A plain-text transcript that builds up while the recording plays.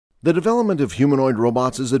The development of humanoid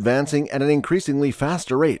robots is advancing at an increasingly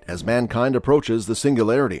faster rate as mankind approaches the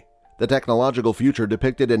singularity. The technological future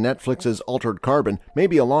depicted in Netflix's Altered Carbon may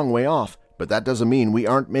be a long way off, but that doesn't mean we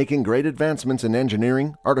aren't making great advancements in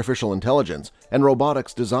engineering, artificial intelligence, and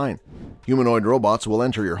robotics design. Humanoid robots will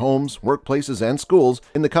enter your homes, workplaces, and schools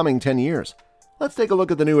in the coming 10 years. Let's take a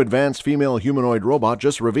look at the new advanced female humanoid robot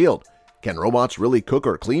just revealed. Can robots really cook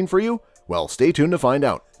or clean for you? Well, stay tuned to find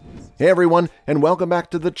out. Hey everyone, and welcome back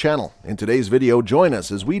to the channel. In today's video, join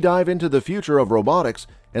us as we dive into the future of robotics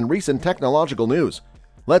and recent technological news.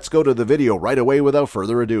 Let's go to the video right away without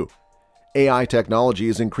further ado. AI technology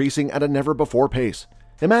is increasing at a never-before pace.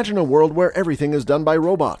 Imagine a world where everything is done by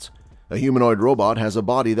robots. A humanoid robot has a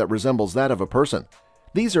body that resembles that of a person.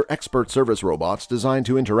 These are expert service robots designed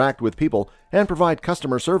to interact with people and provide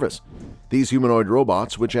customer service. These humanoid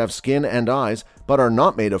robots, which have skin and eyes but are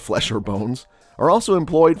not made of flesh or bones, are also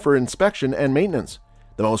employed for inspection and maintenance.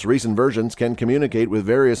 The most recent versions can communicate with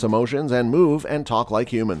various emotions and move and talk like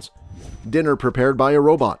humans. Dinner prepared by a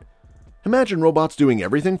robot. Imagine robots doing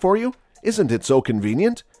everything for you? Isn't it so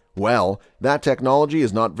convenient? Well, that technology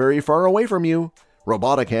is not very far away from you.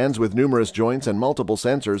 Robotic hands with numerous joints and multiple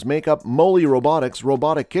sensors make up Moli Robotics'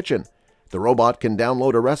 robotic kitchen. The robot can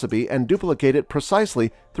download a recipe and duplicate it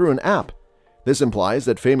precisely through an app. This implies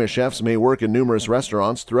that famous chefs may work in numerous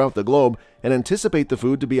restaurants throughout the globe and anticipate the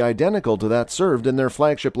food to be identical to that served in their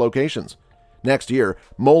flagship locations. Next year,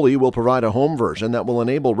 Moli will provide a home version that will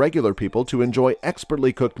enable regular people to enjoy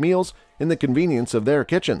expertly cooked meals in the convenience of their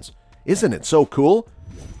kitchens. Isn't it so cool?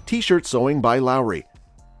 T-shirt sewing by Lowry.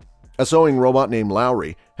 A sewing robot named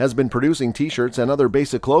Lowry has been producing t-shirts and other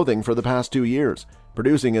basic clothing for the past 2 years,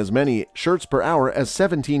 producing as many shirts per hour as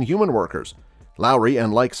 17 human workers. Lowry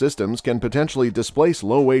and like systems can potentially displace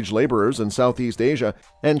low-wage laborers in Southeast Asia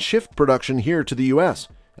and shift production here to the US,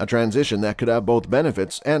 a transition that could have both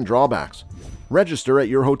benefits and drawbacks. Register at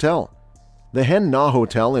your hotel. The Hen Na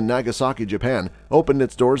Hotel in Nagasaki, Japan, opened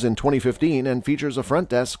its doors in 2015 and features a front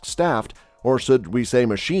desk staffed, or should we say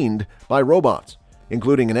machined, by robots,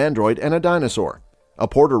 including an android and a dinosaur. A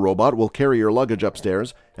porter robot will carry your luggage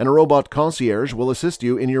upstairs, and a robot concierge will assist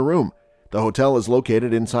you in your room. The hotel is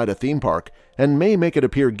located inside a theme park and may make it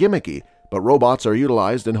appear gimmicky, but robots are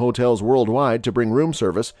utilized in hotels worldwide to bring room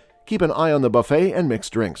service, keep an eye on the buffet, and mix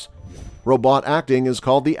drinks. Robot acting is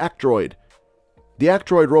called the Actroid. The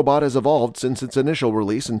Actroid robot has evolved since its initial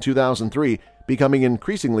release in 2003, becoming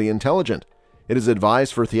increasingly intelligent. It is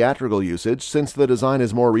advised for theatrical usage since the design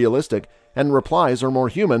is more realistic and replies are more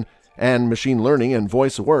human, and machine learning and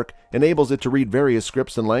voice work enables it to read various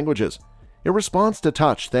scripts and languages. It responds to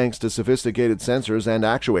touch thanks to sophisticated sensors and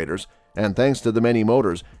actuators, and thanks to the many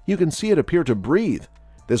motors, you can see it appear to breathe.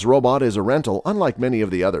 This robot is a rental, unlike many of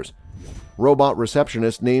the others. Robot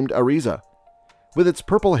receptionist named Arya. With its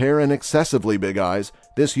purple hair and excessively big eyes,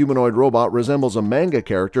 this humanoid robot resembles a manga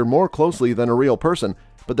character more closely than a real person,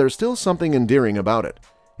 but there's still something endearing about it.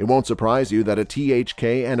 It won't surprise you that a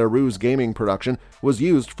THK and a Ruse gaming production was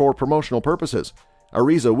used for promotional purposes.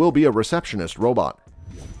 Arya will be a receptionist robot.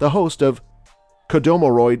 The host of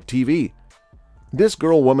Komodo TV. This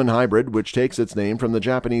girl-woman hybrid, which takes its name from the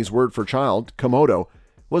Japanese word for child, Komodo,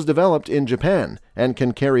 was developed in Japan and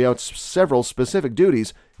can carry out several specific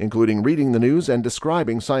duties, including reading the news and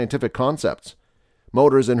describing scientific concepts.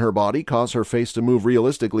 Motors in her body cause her face to move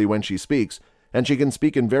realistically when she speaks, and she can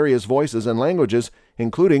speak in various voices and languages,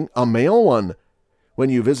 including a male one. When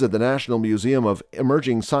you visit the National Museum of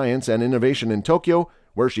Emerging Science and Innovation in Tokyo,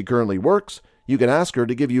 where she currently works, you can ask her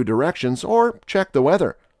to give you directions or check the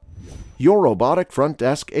weather. Your robotic front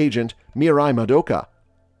desk agent, Mirai Madoka.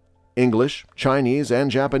 English, Chinese, and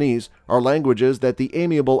Japanese are languages that the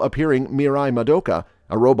amiable-appearing Mirai Madoka,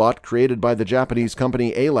 a robot created by the Japanese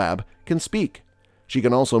company A-Lab, can speak. She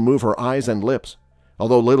can also move her eyes and lips.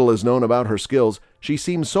 Although little is known about her skills, she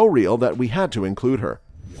seems so real that we had to include her.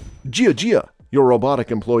 Gia Gia, your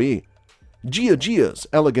robotic employee. Gia Gia's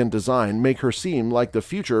elegant design make her seem like the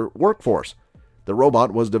future workforce. The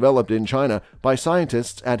robot was developed in China by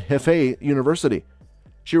scientists at Hefei University.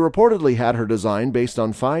 She reportedly had her design based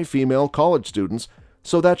on 5 female college students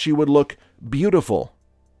so that she would look beautiful.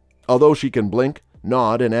 Although she can blink,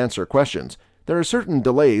 nod, and answer questions, there are certain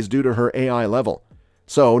delays due to her AI level.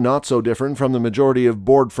 So, not so different from the majority of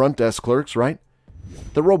bored front desk clerks, right?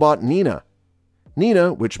 The robot Nina.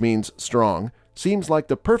 Nina, which means strong, seems like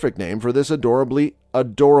the perfect name for this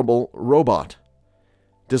adorable robot.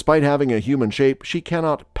 Despite having a human shape, she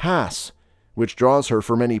cannot pass, which draws her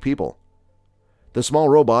for many people. The small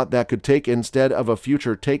robot that could take instead of a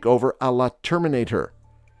future takeover a la Terminator.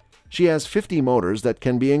 She has 50 motors that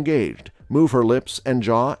can be engaged, move her lips and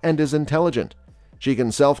jaw, and is intelligent. She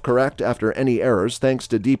can self-correct after any errors thanks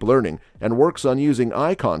to deep learning and works on using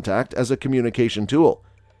eye contact as a communication tool.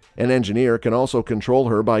 An engineer can also control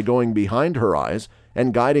her by going behind her eyes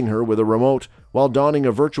and guiding her with a remote while donning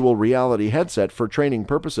a virtual reality headset for training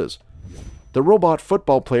purposes. The robot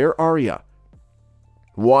football player Arya.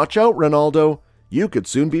 Watch out, Ronaldo! You could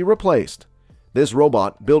soon be replaced. This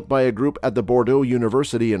robot, built by a group at the Bordeaux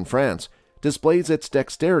University in France, displays its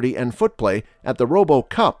dexterity and footplay at the Robo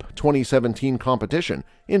Cup 2017 competition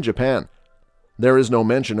in Japan. There is no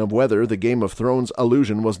mention of whether the Game of Thrones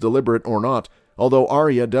allusion was deliberate or not, although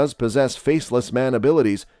Arya does possess faceless man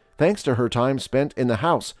abilities thanks to her time spent in the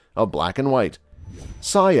House of Black and White.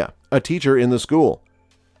 Saya, a teacher in the school.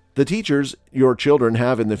 The teachers your children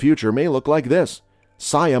have in the future may look like this.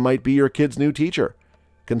 Saya might be your kid's new teacher.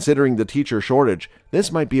 Considering the teacher shortage,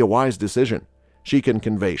 this might be a wise decision. She can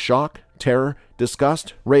convey shock, terror,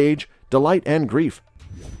 disgust, rage, delight, and grief.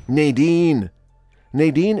 Nadine.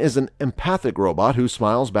 Nadine is an empathic robot who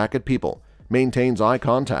smiles back at people, maintains eye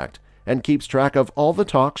contact, and keeps track of all the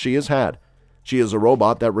talk she has had. She is a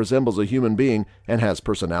robot that resembles a human being and has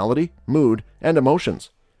personality, mood, and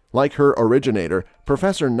emotions. Like her originator,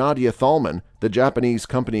 Professor Nadia Thalmann, the Japanese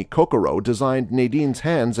company Komodo designed Nadine's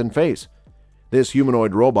hands and face. This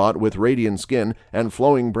humanoid robot with radiant skin and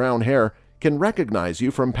flowing brown hair can recognize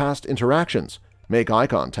you from past interactions, make eye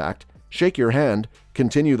contact, shake your hand,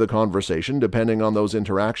 continue the conversation depending on those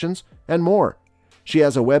interactions, and more. She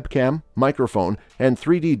has a webcam, microphone, and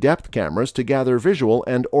 3D depth cameras to gather visual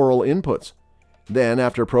and oral inputs. Then,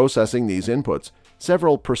 after processing these inputs,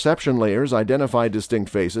 several perception layers identify distinct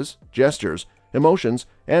faces, gestures, emotions,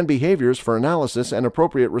 and behaviors for analysis and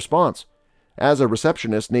appropriate response. As a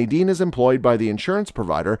receptionist, Nadine is employed by the insurance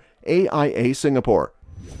provider AIA Singapore.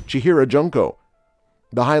 Chihira Junko.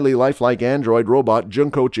 The highly lifelike android robot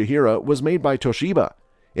Junko Chihira was made by Toshiba.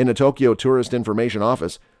 In a Tokyo tourist information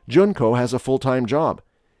office, Junko has a full-time job.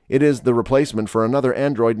 It is the replacement for another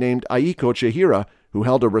android named Aiko Chihira, who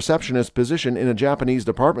held a receptionist position in a Japanese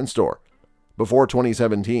department store. Before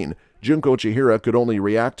 2017, Junko Chihira could only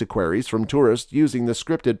react to queries from tourists using the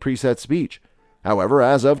scripted preset speech. However,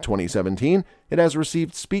 as of 2017, it has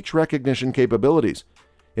received speech recognition capabilities.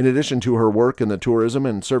 In addition to her work in the tourism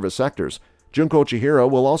and service sectors, Junko Chihira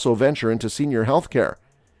will also venture into senior healthcare.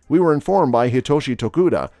 We were informed by Hitoshi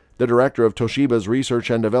Tokuda, the director of Toshiba's Research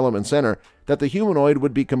and Development Center, that the humanoid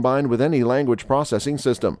would be combined with any language processing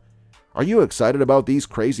system. Are you excited about these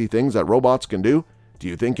crazy things that robots can do? Do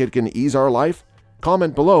you think it can ease our life?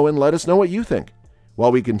 Comment below and let us know what you think.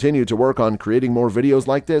 While we continue to work on creating more videos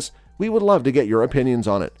like this, we would love to get your opinions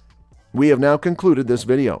on it. We have now concluded this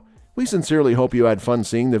video. We sincerely hope you had fun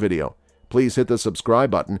seeing the video. Please hit the subscribe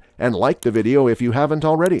button and like the video if you haven't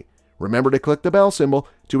already. Remember to click the bell symbol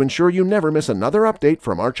to ensure you never miss another update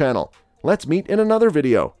from our channel. Let's meet in another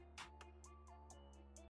video.